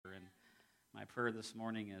prayer this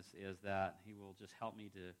morning is that He will just help me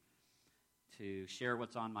to share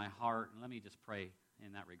what's on my heart. And let me just pray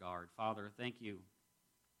in that regard. Father, thank you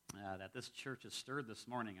that this church is stirred this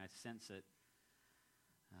morning. I sense it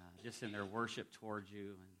just in their worship towards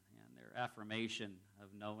you and their affirmation of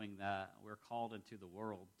knowing that we're called into the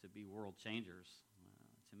world to be world changers,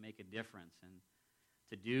 to make a difference, and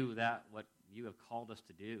to do that what you have called us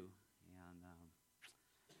to do. And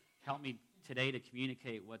help me today to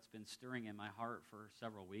communicate what's been stirring in my heart for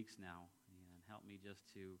several weeks now, and help me just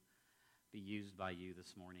to be used by you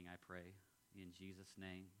this morning, I pray. In Jesus'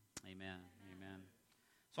 name, amen. Amen.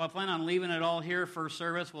 So I plan on leaving it all here for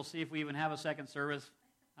service. We'll see if we even have a second service.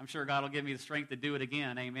 I'm sure God will give me the strength to do it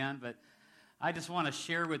again, amen. But I just want to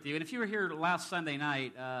share with you. And if you were here last Sunday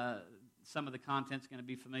night, some of the content's going to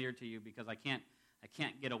be familiar to you because I can't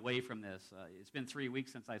get away from this. It's been 3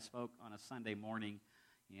 weeks since I spoke on a Sunday morning,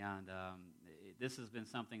 and this has been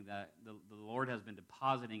something that the Lord has been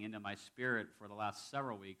depositing into my spirit for the last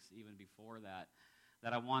several weeks, even before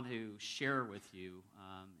that I want to share with you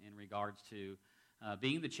in regards to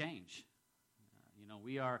being the change.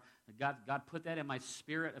 We are, God put that in my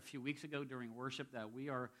spirit a few weeks ago during worship, that we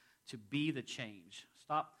are to be the change.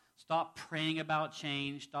 Stop praying about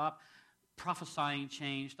change. Stop prophesying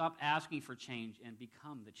change. Stop asking for change and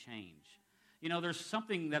become the change. There's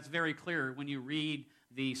something that's very clear when you read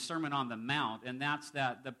the Sermon on the Mount, and that's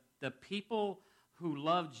that the people who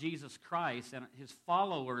love Jesus Christ and his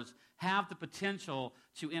followers have the potential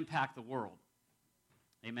to impact the world.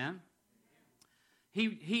 Amen?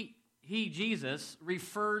 He, Jesus,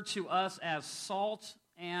 referred to us as salt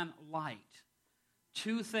and light,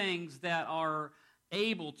 two things that are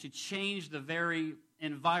able to change the very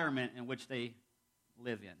environment in which they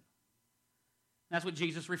live in. That's what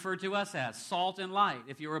Jesus referred to us as, salt and light.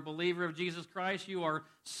 If you're a believer of Jesus Christ, you are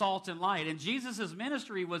salt and light. And Jesus'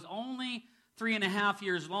 ministry was only 3.5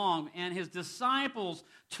 years long, and his disciples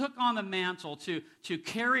took on the mantle to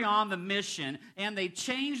carry on the mission, and they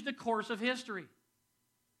changed the course of history.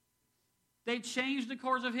 They changed the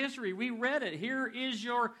course of history. We read it. Here is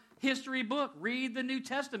your history book. Read the New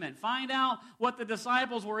Testament. Find out what the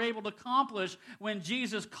disciples were able to accomplish when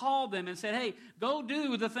Jesus called them and said, hey, go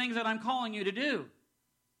do the things that I'm calling you to do.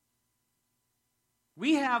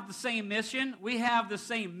 We have the same mission. We have the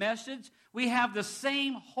same message. We have the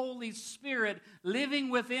same Holy Spirit living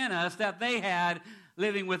within us that they had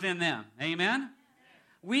living within them. Amen?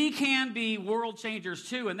 We can be world changers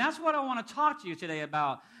too. And that's what I want to talk to you today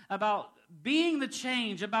about being the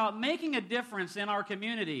change, about making a difference in our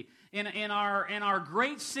community, in our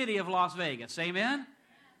great city of Las Vegas. Amen?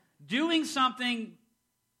 Doing something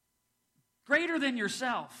greater than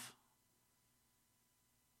yourself.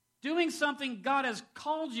 Doing something God has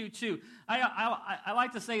called you to. I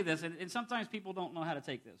like to say this, and sometimes people don't know how to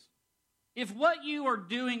take this. If what you are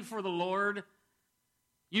doing for the Lord,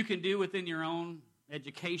 you can do within your own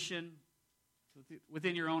education,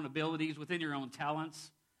 within your own abilities, within your own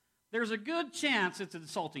talents, there's a good chance it's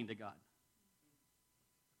insulting to God.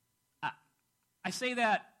 I say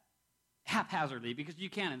that haphazardly because you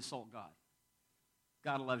can't insult God.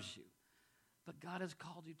 God loves you. But God has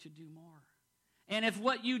called you to do more. And if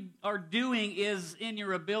what you are doing is in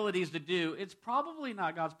your abilities to do, it's probably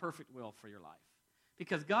not God's perfect will for your life.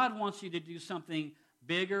 Because God wants you to do something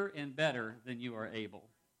bigger and better than you are able.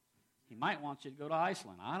 He might want you to go to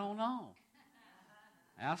Iceland. I don't know.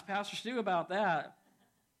 Ask Pastor Stu about that.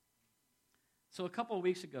 So a couple of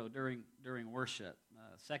weeks ago during worship,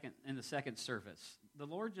 in the second service, the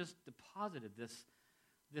Lord just deposited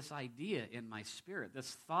this idea in my spirit,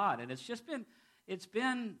 this thought, and it's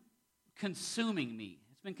been consuming me.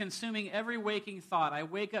 It's been consuming every waking thought. I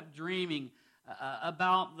wake up dreaming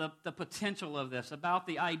about the potential of this, about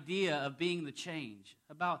the idea of being the change,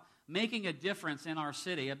 about making a difference in our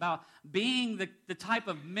city, about being the type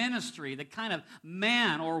of ministry, the kind of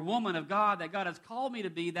man or woman of God that God has called me to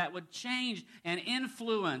be that would change and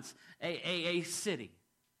influence a city.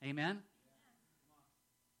 Amen?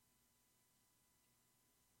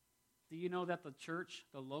 Do you know that the church,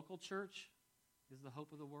 the local church, is the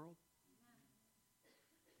hope of the world?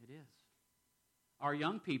 It is. Our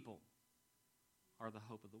young people are the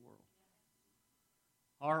hope of the world.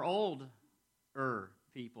 Our older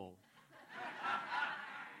people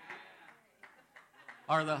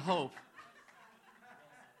are the hope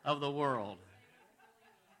of the world.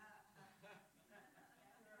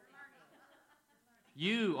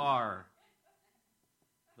 You are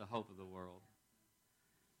the hope of the world.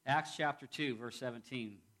 Acts chapter 2, verse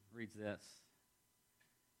 17 reads this.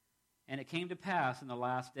 And it came to pass in the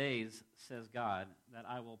last days, says God, that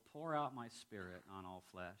I will pour out my spirit on all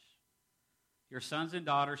flesh. Your sons and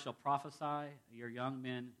daughters shall prophesy, your young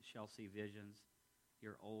men shall see visions,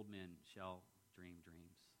 your old men shall dream dreams.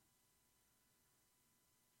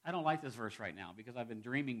 I don't like this verse right now because I've been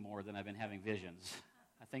dreaming more than I've been having visions.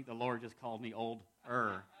 I think the Lord just called me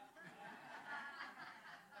old-er.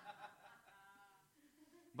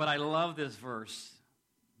 But I love this verse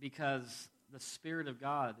because the Spirit of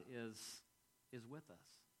God is with us.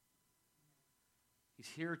 He's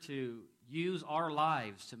here to use our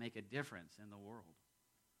lives to make a difference in the world.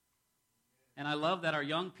 And I love that our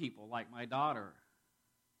young people, like my daughter,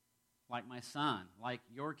 like my son, like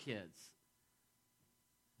your kids,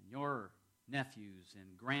 and your nephews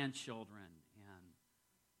and grandchildren, and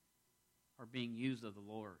are being used of the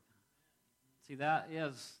Lord. See, that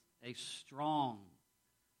is a strong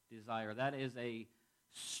desire. That is a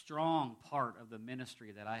strong part of the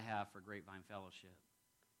ministry that I have for Grapevine Fellowship,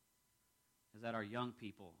 is that our young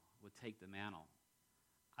people would take the mantle.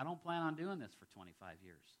 I don't plan on doing this for 25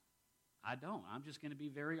 years. I don't. I'm just going to be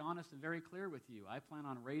very honest and very clear with you. I plan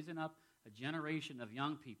on raising up a generation of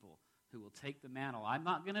young people who will take the mantle. I'm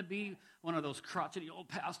not going to be one of those crotchety old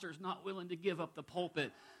pastors not willing to give up the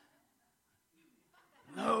pulpit.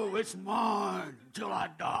 No, it's mine until I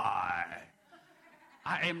die.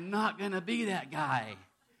 I am not going to be that guy.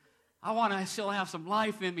 I want to still have some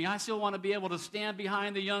life in me. I still want to be able to stand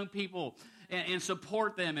behind the young people and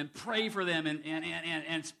support them and pray for them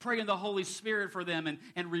and pray in the Holy Spirit for them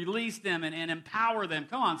and release them and empower them.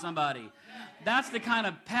 Come on, somebody. That's the kind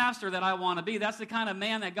of pastor that I want to be. That's the kind of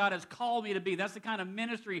man that God has called me to be. That's the kind of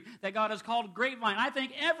ministry that God has called Grapevine. I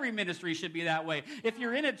think every ministry should be that way. If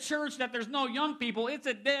you're in a church that there's no young people, it's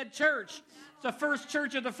a dead church. It's the first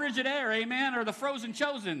church of the Frigidaire, amen, or the Frozen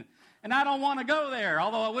Chosen. And I don't want to go there,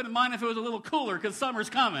 although I wouldn't mind if it was a little cooler because summer's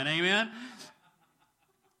coming, amen.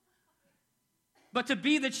 But to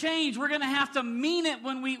be the change, we're going to have to mean it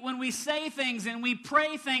when we say things and we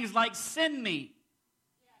pray things like, send me.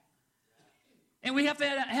 And we have to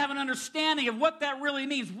have an understanding of what that really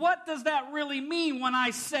means. What does that really mean when I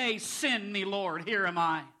say, send me, Lord, here am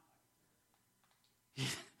I?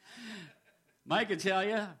 Mike can tell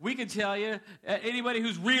you, we can tell you, anybody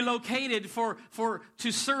who's relocated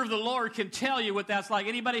to serve the Lord can tell you what that's like.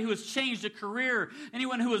 Anybody who has changed a career,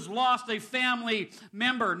 anyone who has lost a family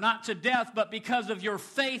member, not to death, but because of your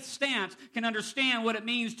faith stance, can understand what it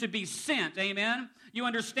means to be sent. Amen? You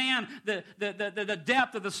understand the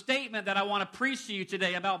depth of the statement that I want to preach to you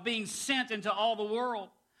today about being sent into all the world.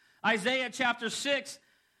 Isaiah chapter 6,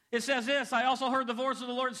 it says this, I also heard the voice of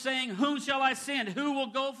the Lord saying, whom shall I send? Who will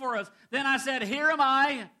go for us? Then I said, here am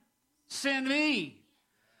I, send me.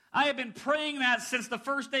 I have been praying that since the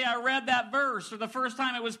first day I read that verse, or the first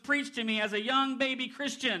time it was preached to me as a young baby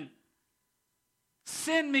Christian.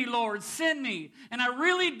 Send me, Lord, send me. And I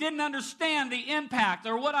really didn't understand the impact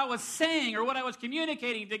or what I was saying or what I was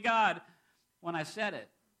communicating to God when I said it.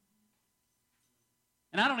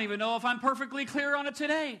 And I don't even know if I'm perfectly clear on it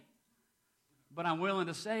today, but I'm willing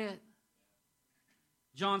to say it.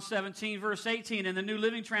 John 17, verse 18 in the New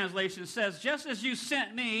Living Translation says, just as you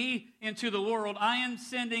sent me into the world, I am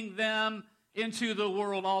sending them into the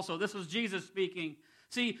world also. This was Jesus speaking.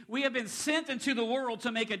 See, we have been sent into the world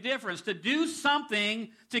to make a difference, to do something,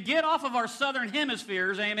 to get off of our southern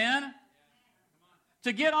hemispheres, amen?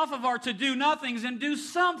 To get off of our to-do-nothings and do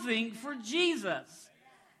something for Jesus.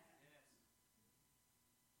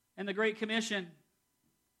 And the Great Commission,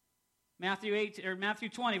 Matthew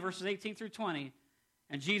 20, verses 18 through 20.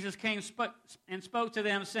 And Jesus came and spoke to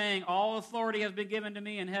them, saying, all authority has been given to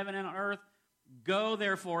me in heaven and on earth. Go,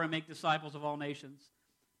 therefore, and make disciples of all nations,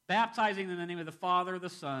 baptizing them in the name of the Father, the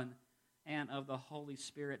Son, and of the Holy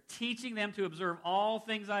Spirit, teaching them to observe all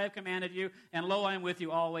things I have commanded you, and lo, I am with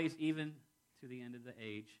you always, even to the end of the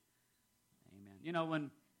age. Amen. You know,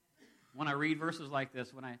 when I read verses like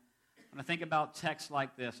this, when I think about texts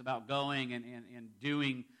like this, about going and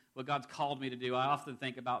doing what God's called me to do, I often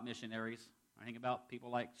think about missionaries. I think about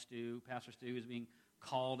people like Stu, Pastor Stu, who's being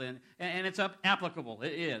called in. And it's applicable.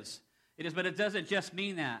 It is. But it doesn't just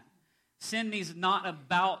mean that. Send me's not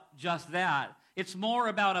about just that. It's more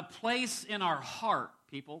about a place in our heart,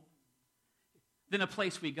 people, than a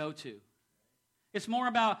place we go to. It's more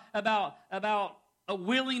about a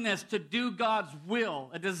willingness to do God's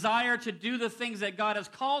will, a desire to do the things that God has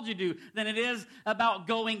called you to do, than it is about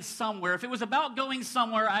going somewhere. If it was about going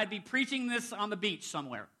somewhere, I'd be preaching this on the beach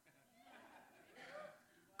somewhere.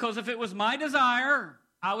 Because if it was my desire,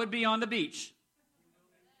 I would be on the beach.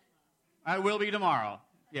 I will be tomorrow,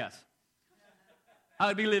 yes. I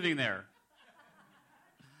would be living there.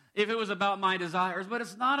 If it was about my desires, but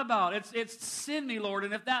it's not about, it's send me, Lord,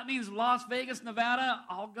 and if that means Las Vegas, Nevada,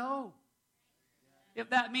 I'll go. If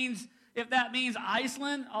that means If that means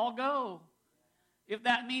Iceland, I'll go. If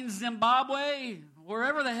that means Zimbabwe,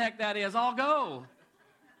 wherever the heck that is, I'll go.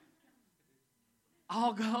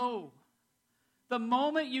 I'll go. The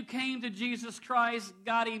moment you came to Jesus Christ,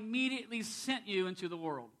 God immediately sent you into the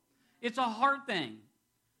world. It's a heart thing.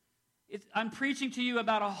 I'm preaching to you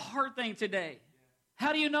about a heart thing today.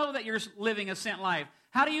 How do you know that you're living a sent life?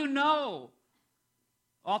 How do you know?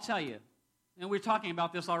 I'll tell you. And we're talking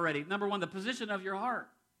about this already. Number one, the position of your heart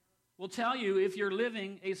will tell you if you're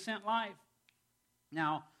living a sent life.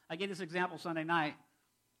 Now, I gave this example Sunday night,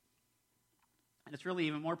 and it's really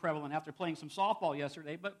even more prevalent after playing some softball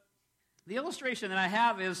yesterday, but the illustration that I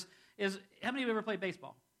have is how many of you ever played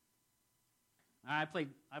baseball? I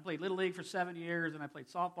played Little League for 7 years, and I played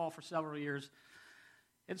softball for several years.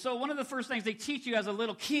 And so one of the first things they teach you as a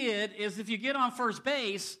little kid is if you get on first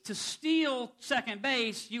base, to steal second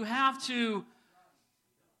base, you have to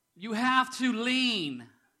lean.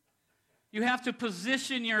 You have to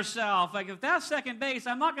position yourself. Like if that's second base,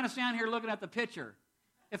 I'm not going to stand here looking at the pitcher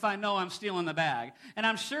if I know I'm stealing the bag. And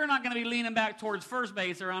I'm sure not going to be leaning back towards first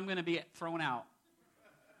base or I'm going to be thrown out.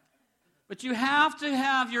 But you have to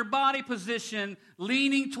have your body position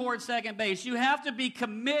leaning towards second base. You have to be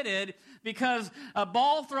committed because a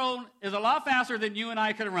ball thrown is a lot faster than you and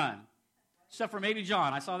I could run. Except for maybe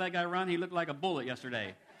John. I saw that guy run. He looked like a bullet yesterday.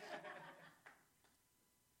 Do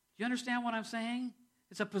you understand what I'm saying?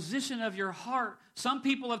 It's a position of your heart. Some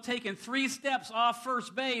people have taken 3 steps off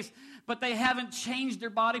first base, but they haven't changed their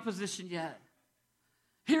body position yet.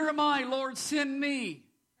 Here am I, Lord, send me.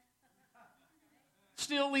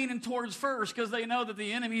 Still leaning towards first because they know that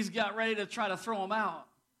the enemy's got ready to try to throw them out.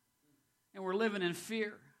 And we're living in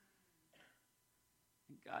fear.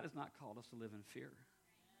 And God has not called us to live in fear.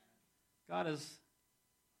 God is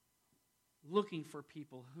looking for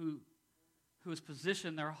people who has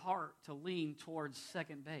positioned their heart to lean towards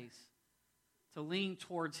second base, to lean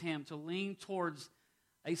towards Him, to lean towards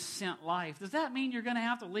a sent life. Does that mean you're going to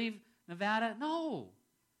have to leave Nevada? No,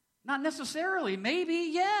 not necessarily.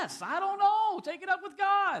 Maybe, yes. I don't know. Take it up with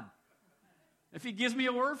God. If He gives me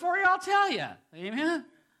a word for you, I'll tell you. Amen?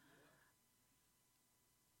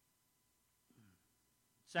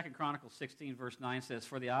 2 Chronicles 16, verse 9 says,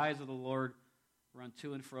 "For the eyes of the Lord run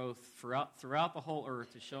to and fro throughout the whole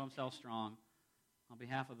earth to show Himself strong on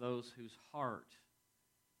behalf of those whose heart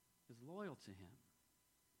is loyal to Him."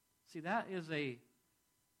 See, that is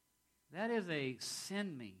a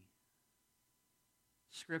send me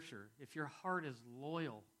scripture. If your heart is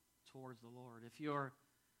loyal towards the Lord, if your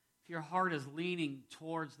heart is leaning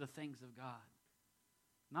towards the things of God,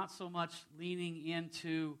 not so much leaning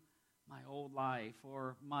into my old life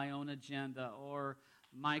or my own agenda or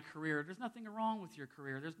my career. There's nothing wrong with your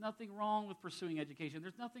career. There's nothing wrong with pursuing education.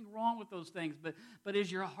 There's nothing wrong with those things. But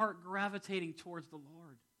is your heart gravitating towards the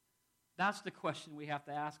Lord? That's the question we have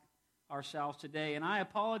to ask ourselves today. And I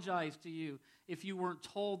apologize to you if you weren't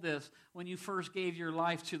told this when you first gave your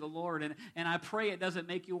life to the Lord. And I pray it doesn't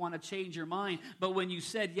make you want to change your mind. But when you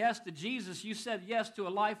said yes to Jesus, you said yes to a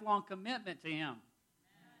lifelong commitment to Him.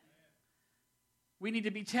 We need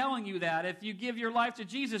to be telling you that. If you give your life to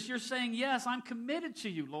Jesus, you're saying, yes, I'm committed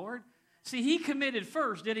to you, Lord. See, He committed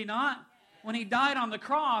first, did He not? When He died on the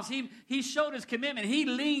cross, He showed His commitment. He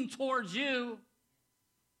leaned towards you.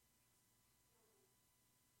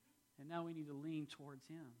 And now we need to lean towards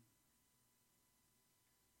Him.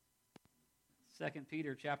 2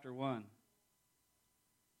 Peter chapter 1.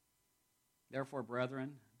 "Therefore,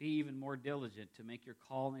 brethren, be even more diligent to make your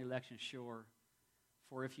call and election sure.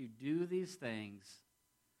 For if you do these things,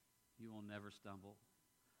 you will never stumble."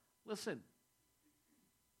 Listen,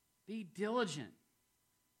 be diligent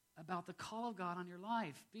about the call of God on your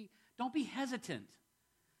life. Don't be hesitant.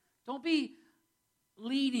 Don't be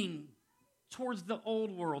leaning towards the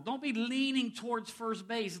old world. Don't be leaning towards first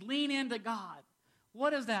base. Lean into God.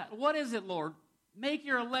 What is that? What is it, Lord? Make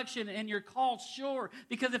your election and your call sure.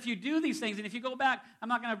 Because if you do these things, and if you go back, I'm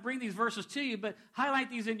not going to bring these verses to you, but highlight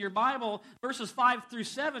these in your Bible. Verses 5 through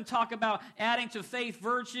 7 talk about adding to faith,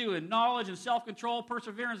 virtue, and knowledge, and self-control,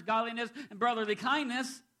 perseverance, godliness, and brotherly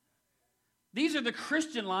kindness. These are the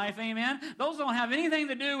Christian life, amen? Those don't have anything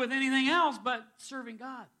to do with anything else but serving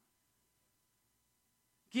God.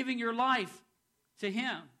 Giving your life to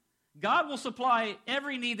Him. God will supply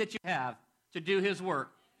every need that you have to do His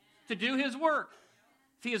work. To do His work.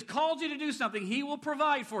 If He has called you to do something, He will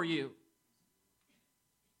provide for you.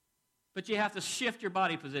 But you have to shift your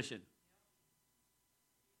body position.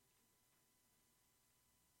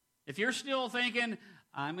 If you're still thinking,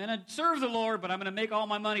 I'm going to serve the Lord, but I'm going to make all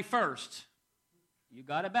my money first, you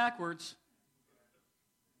got it backwards.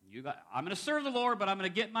 I'm going to serve the Lord, but I'm going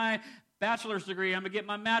to get my bachelor's degree. I'm going to get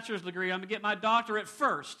my master's degree. I'm going to get my doctorate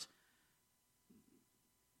first.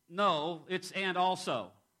 No, it's and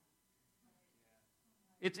also.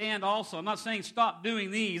 It's and also. I'm not saying stop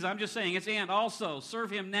doing these. I'm just saying it's and also.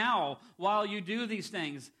 Serve him now while you do these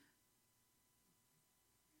things.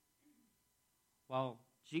 While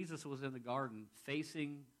Jesus was in the garden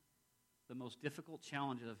facing the most difficult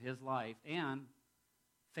challenges of his life and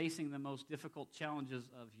facing the most difficult challenges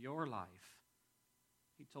of your life,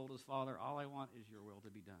 he told his Father, all I want is your will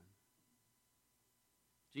to be done.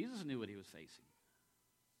 Jesus knew what he was facing.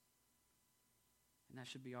 And that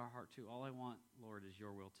should be our heart too. All I want, Lord, is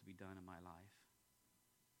your will to be done in my life.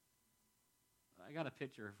 I got a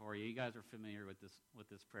picture for you. You guys are familiar with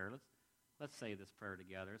this prayer. Let's say this prayer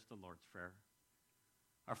together. It's the Lord's Prayer.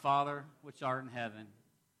 Our Father, which art in heaven,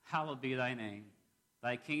 hallowed be thy name.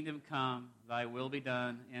 Thy kingdom come, thy will be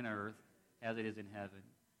done in earth as it is in heaven.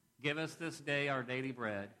 Give us this day our daily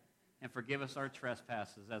bread, and forgive us our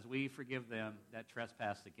trespasses as we forgive them that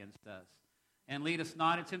trespass against us. And lead us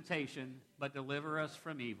not into temptation, but deliver us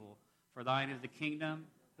from evil. For thine is the kingdom,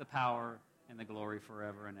 the power, and the glory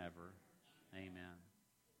forever and ever. Amen.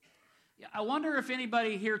 Yeah, I wonder if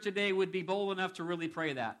anybody here today would be bold enough to really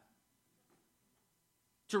pray that.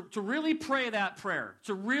 To really pray that prayer.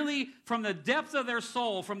 To really, from the depth of their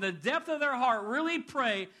soul, from the depth of their heart, really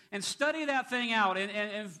pray and study that thing out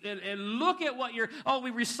and look at what we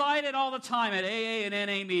recite it all the time at AA and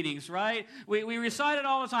NA meetings, right? We recite it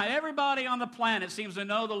all the time. Everybody on the planet seems to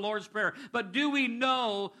know the Lord's Prayer. But do we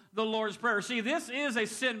know the Lord's Prayer? See, this is a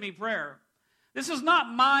send me prayer. This is not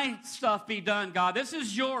my stuff be done, God. This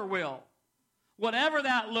is your will. Whatever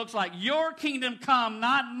that looks like. Your kingdom come,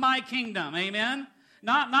 not my kingdom. Amen?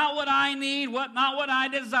 Not what I need, not what I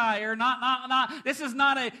desire. This is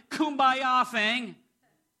not a kumbaya thing.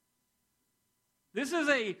 This is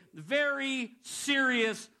a very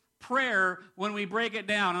serious prayer when we break it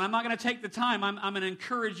down. And I'm not going to take the time. I'm going to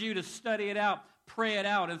encourage you to study it out, pray it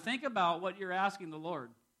out, and think about what you're asking the Lord.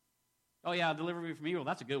 Oh yeah, deliver me from evil.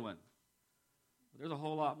 That's a good one. But there's a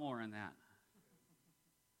whole lot more in that.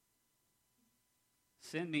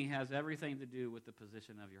 Send me has everything to do with the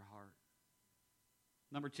position of your heart.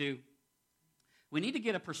 Number 2, we need to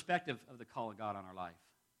get a perspective of the call of God on our life.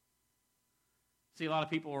 See, a lot of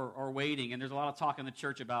people are waiting, and there's a lot of talk in the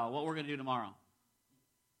church about what we're going to do tomorrow.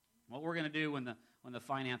 What we're going to do when the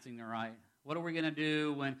financing is right. What are we going to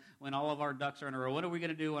do when all of our ducks are in a row? What are we going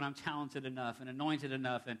to do when I'm talented enough and anointed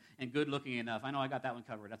enough and good-looking enough? I know I got that one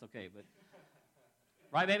covered. That's okay, but...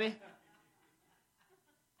 Right, baby?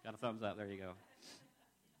 Got a thumbs up. There you go.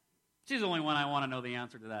 She's the only one I want to know the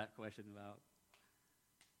answer to that question about.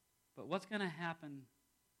 But what's going to happen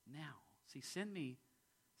now? See, send me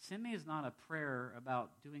is not a prayer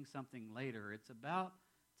about doing something later. It's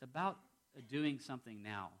about doing something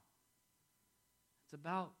now. It's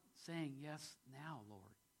about saying, yes, now, Lord.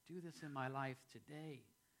 Do this in my life today.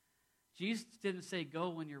 Jesus didn't say, go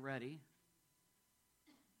when you're ready.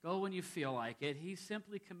 Go when you feel like it. He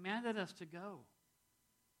simply commanded us to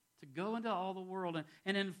go into all the world.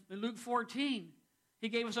 And in Luke 14, he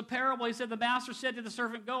gave us a parable. He said, the master said to the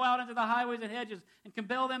servant, go out into the highways and hedges and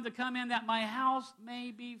compel them to come in that my house may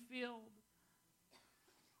be filled.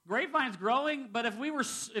 Grapevine's growing, but if we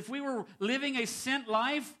were living a sent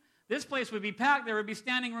life, this place would be packed. There would be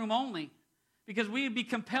standing room only because we would be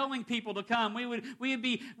compelling people to come. We would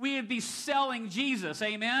be selling Jesus,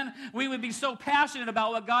 amen? We would be so passionate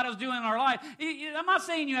about what God is doing in our life. I'm not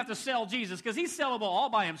saying you have to sell Jesus because he's sellable all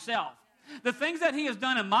by himself. The things that he has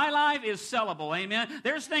done in my life is sellable, amen?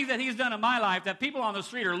 There's things that he's done in my life that people on the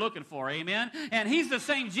street are looking for, amen? And he's the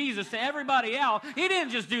same Jesus to everybody else. He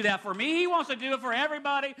didn't just do that for me. He wants to do it for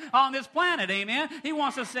everybody on this planet, amen? He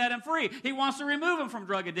wants to set them free. He wants to remove them from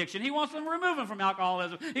drug addiction. He wants to remove them from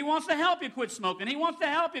alcoholism. He wants to help you quit smoking. He wants to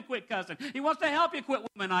help you quit cussing. He wants to help you quit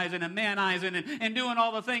womanizing and manizing and doing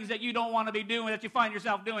all the things that you don't want to be doing, that you find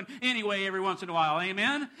yourself doing anyway every once in a while,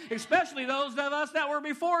 amen? Especially those of us that were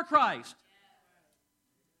before Christ.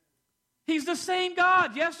 He's the same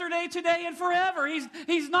God yesterday, today, and forever.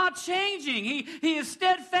 He's not changing. He is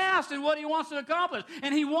steadfast in what he wants to accomplish.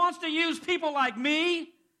 And he wants to use people like me.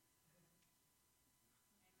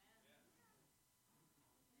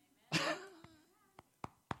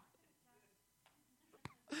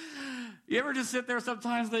 You ever just sit there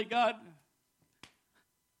sometimes and think, God,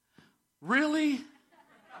 really?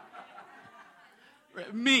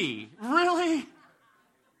 Me? Really?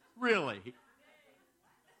 Really?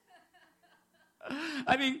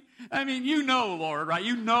 I mean, you know, Lord, right?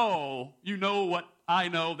 You know what I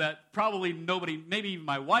know that probably nobody, maybe even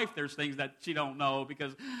my wife, there's things that she don't know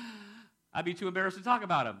because I'd be too embarrassed to talk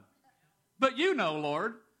about them. But you know,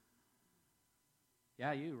 Lord.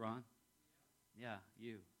 Yeah, you, Ron. Yeah,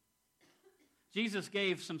 you. Jesus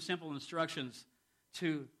gave some simple instructions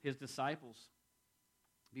to his disciples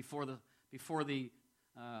before the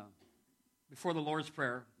Lord's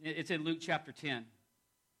Prayer. It's in Luke chapter 10.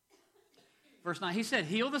 Verse 9, he said,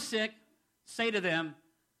 heal the sick, say to them,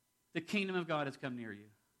 the kingdom of God has come near you.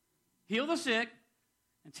 Heal the sick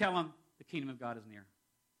and tell them the kingdom of God is near.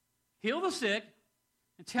 Heal the sick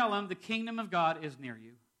and tell them the kingdom of God is near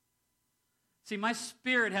you. See, my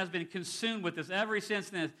spirit has been consumed with this ever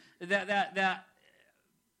since then, that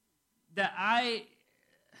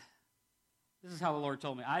this is how the Lord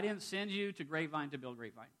told me. I didn't send you to Grapevine to build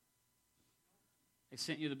Grapevine. I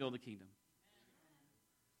sent you to build a kingdom.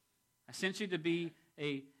 I sent you to be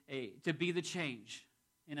the change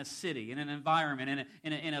in a city, in an environment,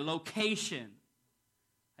 in a location.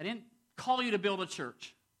 I didn't call you to build a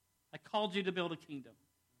church. I called you to build a kingdom.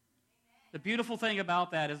 The beautiful thing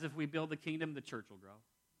about that is if we build the kingdom, the church will grow.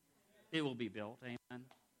 It will be built. Amen.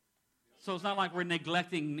 So it's not like we're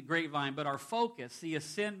neglecting Grapevine, but our focus, see, a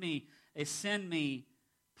send me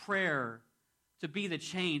prayer to be the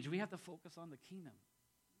change. We have to focus on the kingdom.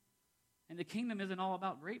 And the kingdom isn't all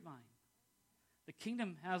about Grapevine. The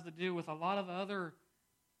kingdom has to do with a lot of other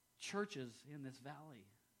churches in this valley.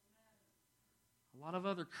 A lot of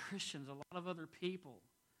other Christians, a lot of other people.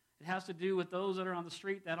 It has to do with those that are on the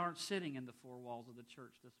street that aren't sitting in the four walls of the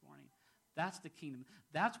church this morning. That's the kingdom.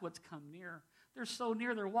 That's what's come near. They're so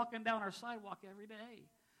near, they're walking down our sidewalk every day.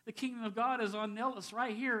 The kingdom of God is on Nellis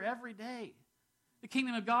right here every day. The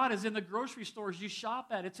kingdom of God is in the grocery stores you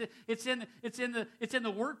shop at. It's in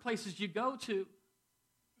the workplaces you go to.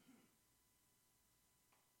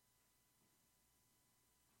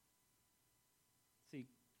 See,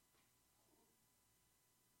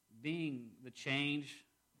 being the change,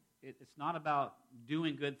 it's not about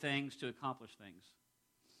doing good things to accomplish things.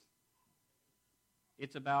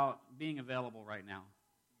 It's about being available right now.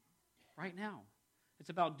 Right now.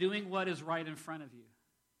 It's about doing what is right in front of you.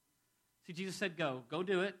 See, Jesus said, go. Go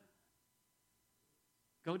do it.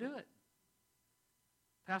 Go do it.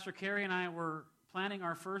 Pastor Carrie and I were planning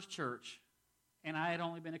our first church, and I had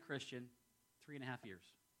only been a Christian 3.5 years.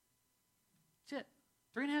 That's it.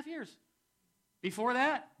 3.5 years. Before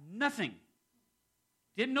that, nothing.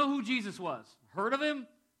 Didn't know who Jesus was. Heard of him,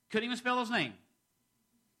 couldn't even spell his name.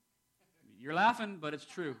 You're laughing, but it's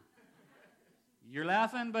true. You're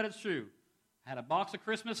laughing, but it's true. I had a box of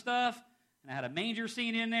Christmas stuff, and I had a manger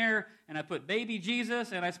scene in there, and I put baby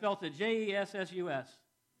Jesus, and I spelled it Jesus,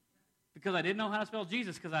 because I didn't know how to spell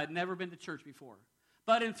Jesus, because I had never been to church before.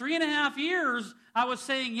 But in 3.5 years, I was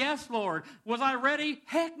saying, yes, Lord. Was I ready?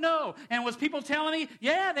 Heck no. And was people telling me?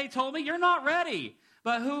 Yeah, they told me, you're not ready.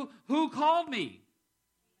 But who called me?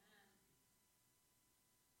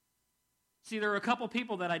 See, there were a couple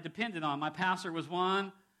people that I depended on. My pastor was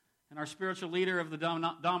one, and our spiritual leader of the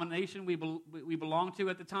denomination we belonged to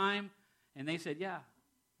at the time. And they said, yeah,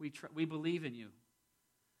 we believe in you.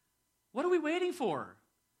 What are we waiting for?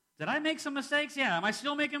 Did I make some mistakes? Yeah. Am I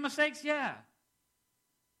still making mistakes? Yeah.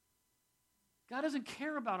 God doesn't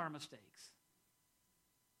care about our mistakes.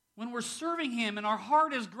 When we're serving Him and our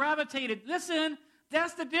heart is gravitated, listen,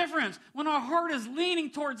 that's the difference. When our heart is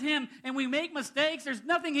leaning towards Him and we make mistakes, there's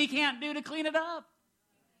nothing He can't do to clean it up.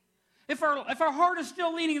 If our heart is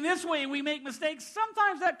still leaning this way and we make mistakes,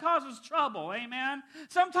 sometimes that causes trouble, amen?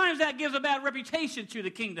 Sometimes that gives a bad reputation to the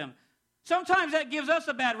kingdom. Sometimes that gives us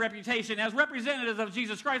a bad reputation as representatives of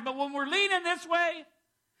Jesus Christ. But when we're leaning this way,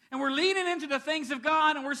 and we're leaning into the things of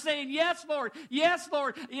God, and we're saying, yes, Lord, yeah,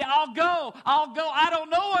 I'll go, I don't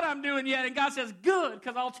know what I'm doing yet. And God says, good,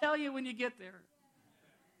 because I'll tell you when you get there.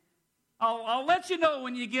 I'll let you know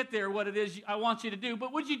when you get there what it is I want you to do.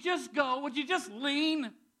 But would you just go? Would you just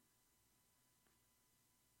lean?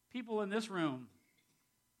 People in this room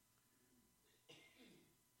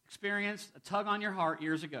experienced a tug on your heart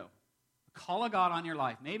years ago, a call of God on your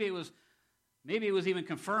life. Maybe it was even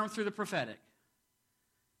confirmed through the prophetic,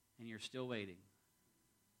 and you're still waiting.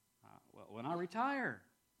 When I retire,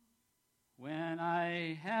 when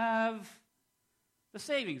I have the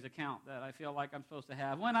savings account that I feel like I'm supposed to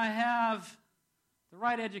have, when I have the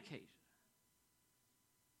right education.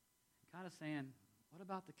 God is saying, what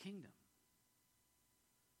about the kingdom?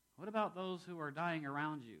 What about those who are dying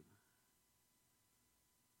around you?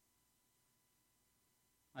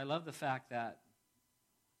 I love the fact that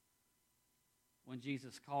when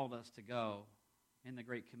Jesus called us to go in the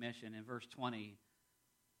Great Commission, in verse 20,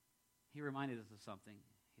 He reminded us of something.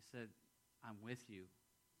 He said, I'm with you.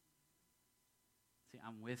 See,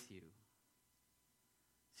 I'm with you.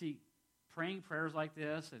 See, praying prayers like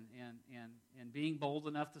this and being bold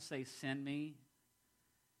enough to say, send me,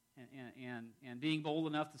 and being bold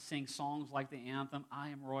enough to sing songs like the anthem, I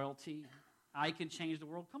am royalty, I can change the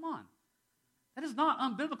world. Come on. That is not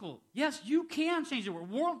unbiblical. Yes, you can change the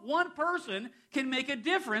world. One person can make a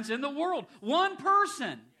difference in the world. One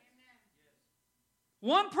person.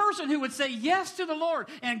 One person who would say yes to the Lord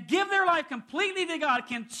and give their life completely to God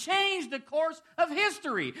can change the course of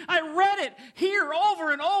history. I read it here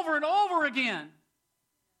over and over and over again.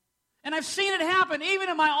 And I've seen it happen even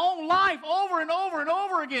in my own life over and over and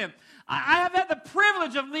over again. I have had the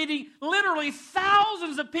privilege of leading literally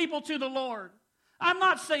thousands of people to the Lord. I'm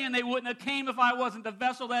not saying they wouldn't have came if I wasn't the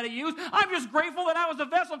vessel that He used. I'm just grateful that I was the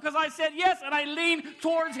vessel because I said yes and I leaned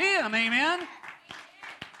towards Him. Amen?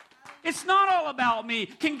 It's not all about me.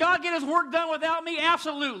 Can God get His work done without me?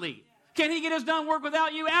 Absolutely. Can He get His done work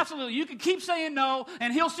without you? Absolutely. You can keep saying no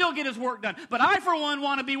and He'll still get His work done. But I, for one,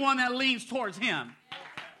 want to be one that leans towards Him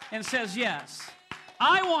and says yes.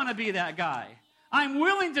 I want to be that guy. I'm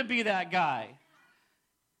willing to be that guy.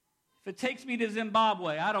 If it takes me to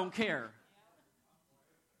Zimbabwe, I don't care.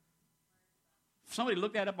 Somebody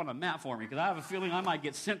look that up on a map for me, because I have a feeling I might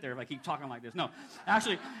get sent there if I keep talking like this. No,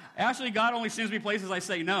 actually, God only sends me places I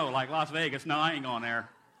say no, like Las Vegas. No, I ain't going there.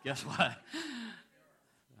 Guess what?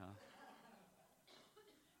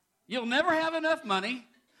 You'll never have enough money.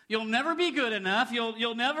 You'll never be good enough.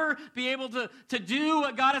 You'll never be able to do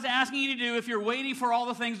what God is asking you to do if you're waiting for all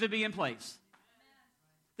the things to be in place.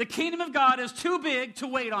 The kingdom of God is too big to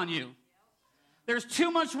wait on you. There's too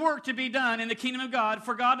much work to be done in the kingdom of God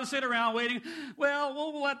for God to sit around waiting. Well,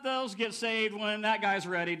 we'll let those get saved when that guy's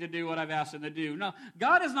ready to do what I've asked him to do. No,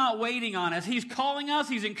 God is not waiting on us. He's calling us.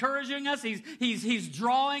 He's encouraging us. He's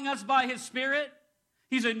drawing us by His Spirit.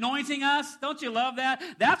 He's anointing us. Don't you love that?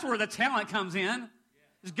 That's where the talent comes in.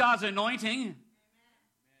 Is God's anointing.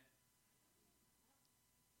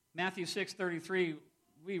 Matthew 6:33,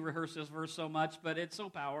 we rehearse this verse so much, but it's so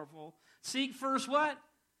powerful. Seek first what?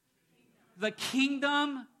 The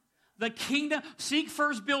kingdom. The kingdom. Seek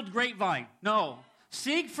first build grapevine. No.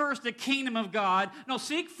 Seek first the kingdom of God. No,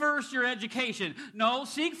 seek first your education. No,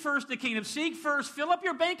 seek first the kingdom. Seek first, fill up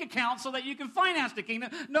your bank account so that you can finance the kingdom.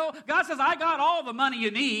 No, God says, I got all the money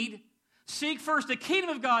you need. Seek first the kingdom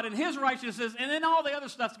of God and His righteousness, and then all the other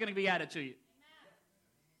stuff's going to be added to you.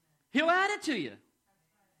 He'll add it to you.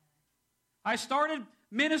 I started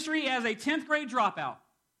ministry as a 10th grade dropout.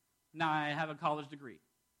 Now I have a college degree.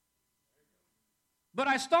 But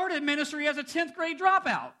I started ministry as a 10th grade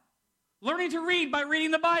dropout, learning to read by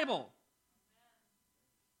reading the Bible.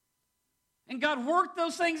 And God worked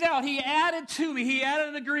those things out. He added to me. He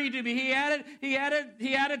added a degree to me. He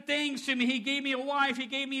added things to me. He gave me a wife. He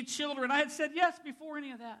gave me children. I had said yes before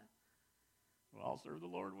any of that. Well, I'll serve the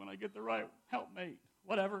Lord when I get the right helpmate.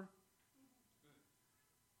 Whatever.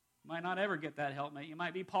 Might not ever get that helpmate. You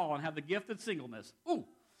might be Paul and have the gift of singleness. Ooh.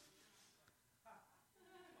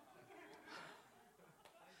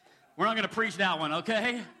 We're not going to preach that one,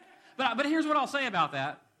 okay? But here's what I'll say about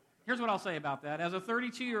that. Here's what I'll say about that. As a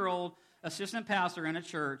 32-year-old assistant pastor in a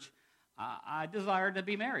church, I desired to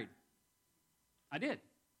be married. I did.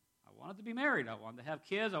 I wanted to be married. I wanted to have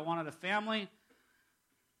kids. I wanted a family.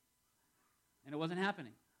 And it wasn't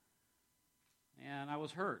happening. And I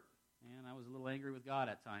was hurt. And I was a little angry with God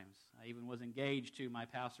at times. I even was engaged to my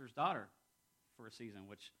pastor's daughter for a season,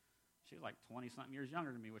 which she was like 20-something years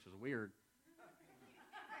younger than me, which was weird.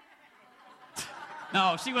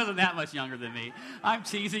 No, she wasn't that much younger than me. I'm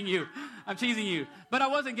teasing you. But I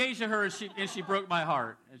was engaged to her, and she broke my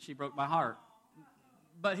heart.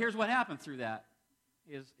 But here's what happened through that,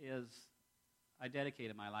 is I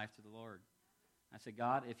dedicated my life to the Lord. I said,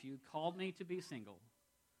 God, if you called me to be single,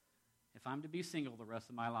 if I'm to be single the rest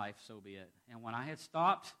of my life, so be it. And when I had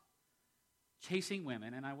stopped chasing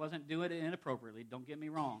women, and I wasn't doing it inappropriately, don't get me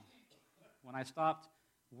wrong. When I stopped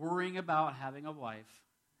worrying about having a wife,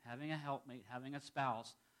 having a helpmate, having a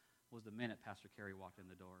spouse, was the minute Pastor Kerry walked in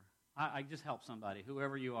the door. I just helped somebody,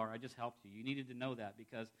 whoever you are, I just helped you. You needed to know that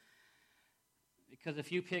because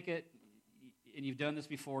if you pick it, and you've done this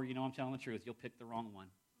before, you know I'm telling the truth, you'll pick the wrong one.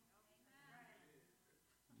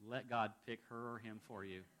 Let God pick her or him for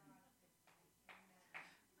you.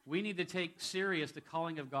 We need to take serious the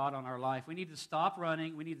calling of God on our life. We need to stop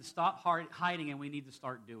running, we need to stop hiding, and we need to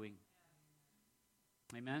start doing.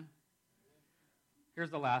 Amen? Here's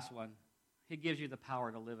the last one. He gives you the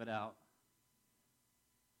power to live it out.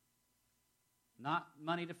 Not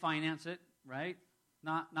money to finance it, right?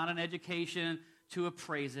 Not an education to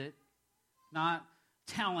appraise it. Not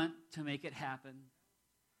talent to make it happen.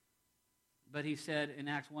 But he said in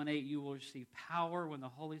Acts 1:8, you will receive power when the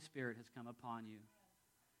Holy Spirit has come upon you.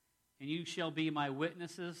 And you shall be my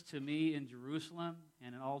witnesses to me in Jerusalem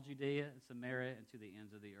and in all Judea and Samaria and to the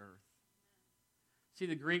ends of the earth. See,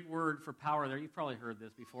 the Greek word for power there, you've probably heard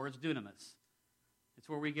this before, it's dunamis. It's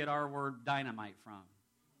where we get our word dynamite from.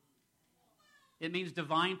 It means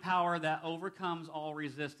divine power that overcomes all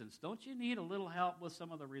resistance. Don't you need a little help with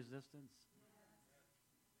some of the resistance?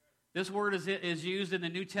 This word is used in the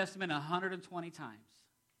New Testament 120 times.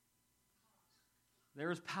 There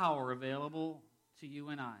is power available to you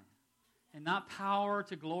and I. And not power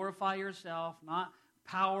to glorify yourself, not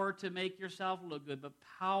power to make yourself look good, but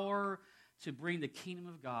power to bring the kingdom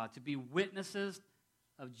of God, to be witnesses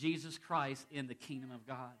of Jesus Christ in the kingdom of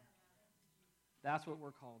God. That's what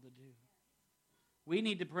we're called to do. We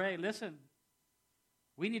need to pray. Listen,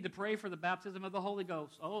 we need to pray for the baptism of the Holy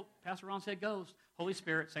Ghost. Oh, Pastor Ron said ghost. Holy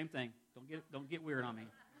Spirit, same thing. Don't get weird on me.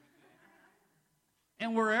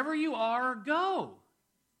 And wherever you are, go.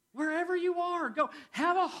 Wherever you are, go.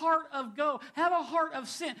 Have a heart of go. Have a heart of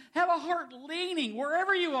sin. Have a heart leaning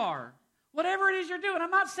wherever you are. Whatever it is you're doing.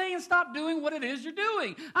 I'm not saying stop doing what it is you're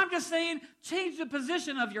doing. I'm just saying change the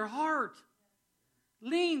position of your heart.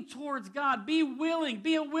 Lean towards God. Be willing.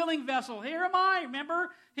 Be a willing vessel. Here am I. Remember?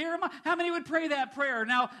 Here am I. How many would pray that prayer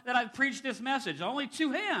now that I've preached this message? Only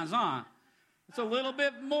 2 hands, huh? It's a little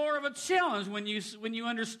bit more of a challenge when you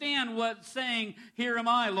understand what saying, here am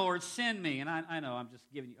I, Lord, send me. And I know I'm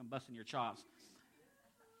busting your chops.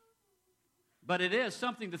 But it is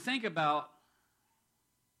something to think about.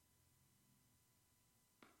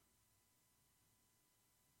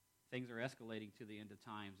 Things are escalating to the end of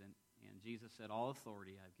times, and Jesus said, all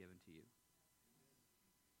authority I've given to you.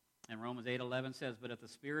 And Romans 8:11 says, but if the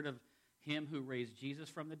spirit of him who raised Jesus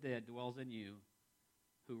from the dead dwells in you,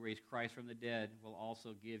 who raised Christ from the dead will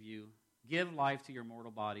also give life to your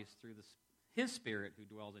mortal bodies through his Spirit who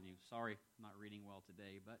dwells in you. Sorry, I'm not reading well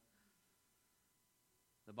today, but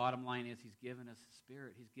the bottom line is he's given us his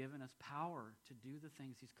Spirit. He's given us power to do the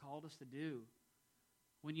things he's called us to do.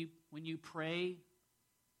 When you pray,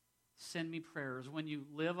 send me prayers. When you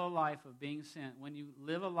live a life of being sent, when you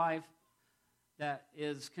live a life that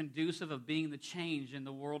is conducive of being the change in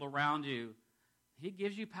the world around you, he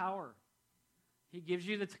gives you power. He gives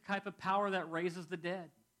you the type of power that raises the dead.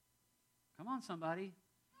 Come on, somebody.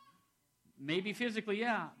 Maybe physically,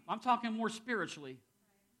 yeah. I'm talking more spiritually.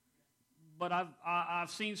 But I've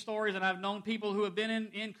seen stories and I've known people who have been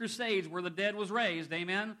in crusades where the dead was raised.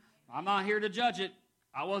 Amen. I'm not here to judge it.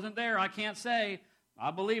 I wasn't there. I can't say.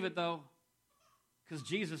 I believe it, though. Because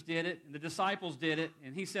Jesus did it and the disciples did it.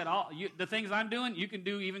 And he said, the things I'm doing, you can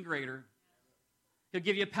do even greater. He'll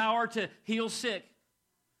give you power to heal sick.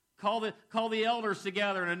 Call the elders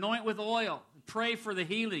together and anoint with oil. Pray for the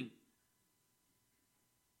healing.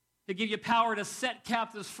 He'll give you power to set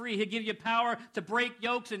captives free. He'll give you power to break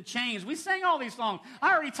yokes and chains. We sang all these songs.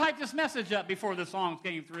 I already typed this message up before the songs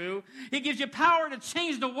came through. He gives you power to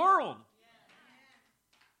change the world.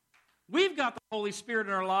 We've got the Holy Spirit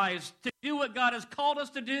in our lives to do what God has called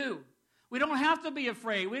us to do. We don't have to be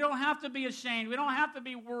afraid. We don't have to be ashamed. We don't have to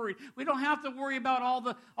be worried. We don't have to worry about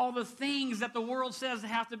all the things that the world says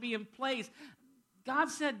have to be in place. God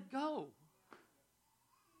said, go.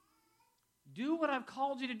 Do what I've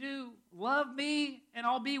called you to do. Love me, and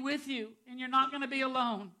I'll be with you, and you're not going to be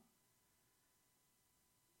alone.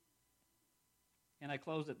 And I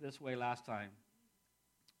closed it this way last time.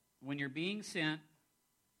 When you're being sent,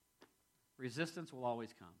 resistance will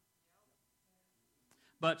always come.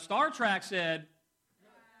 But Star Trek said,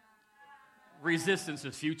 resistance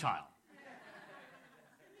is futile.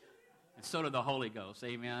 And so did the Holy Ghost,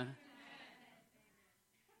 amen?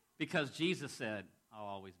 Because Jesus said, I'll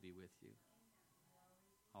always be with you.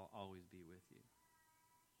 I'll always be with you.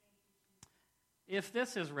 If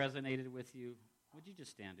this has resonated with you, would you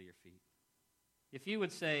just stand to your feet? If you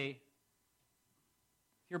would say,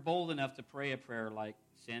 if you're bold enough to pray a prayer like,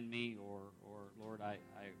 send me, or Lord, I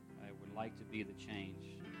would like to be the change.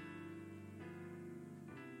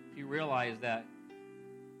 If you realize that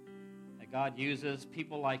God uses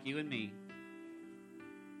people like you and me,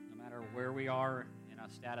 no matter where we are in our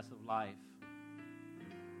status of life.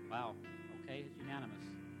 Wow, okay, it's unanimous.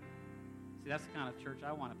 See, that's the kind of church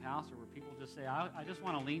I want to pastor, where people just say, I just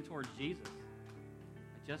want to lean towards Jesus.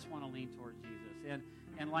 I just want to lean towards Jesus.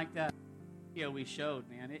 And like that video we showed,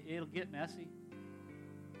 man, it'll get messy.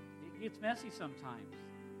 It gets messy sometimes.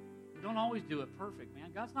 We don't always do it perfect, man.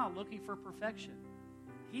 God's not looking for perfection.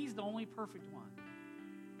 He's the only perfect one.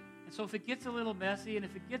 And so if it gets a little messy, and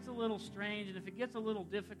if it gets a little strange, and if it gets a little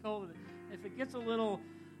difficult, and if it gets a little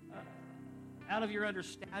out of your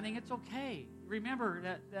understanding, it's okay. Remember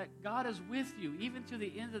that God is with you even to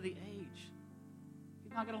the end of the age.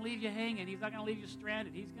 not going to leave you hanging. He's not going to leave you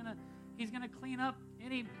stranded. He's going to clean up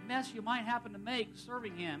any mess you might happen to make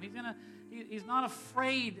serving Him. He's not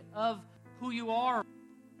afraid of who you are,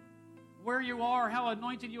 where you are, how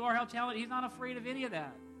anointed you are, how talented. He's not afraid of any of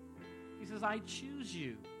that. He says, I choose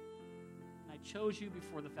you. And I chose you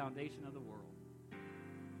before the foundation of the world.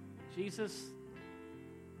 Jesus,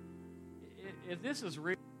 if this is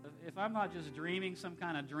real, if I'm not just dreaming some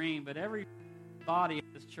kind of dream, but every body in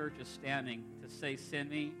this church is standing to say, send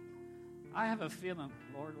me, I have a feeling,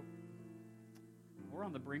 Lord, we're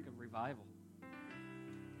on the brink of revival.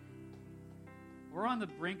 We're on the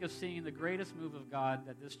brink of seeing the greatest move of God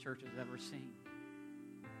that this church has ever seen.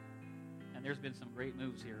 And there's been some great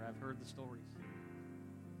moves here. I've heard the stories.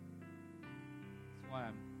 That's why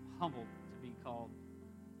I'm humbled to be called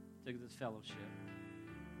to this fellowship,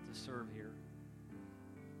 to serve here.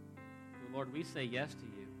 So Lord, we say yes to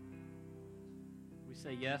you. We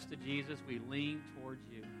say yes to Jesus. We lean towards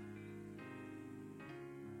you.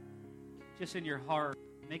 Just in your heart,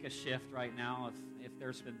 make a shift right now if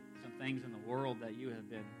there's been some things in the world that you have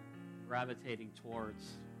been gravitating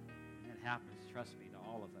towards. And it happens, trust me, to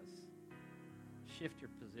all of us. Shift your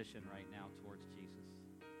position right now towards Jesus.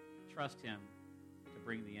 Trust Him to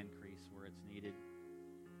bring the increase where it's needed.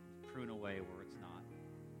 Prune away where it's not.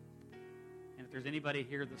 And if there's anybody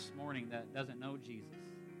here this morning that doesn't know Jesus,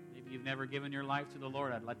 maybe you've never given your life to the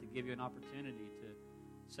Lord, I'd like to give you an opportunity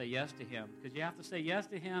to say yes to Him. Because you have to say yes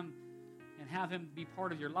to Him and have Him be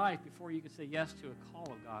part of your life before you can say yes to a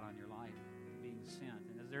call of God on your life, being sent.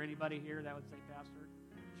 And is there anybody here that would say, Pastor,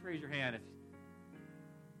 just raise your hand if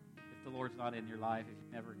the Lord's not in your life, if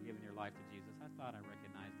you've never given your life to Jesus. I thought I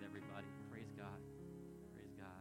recognized everybody.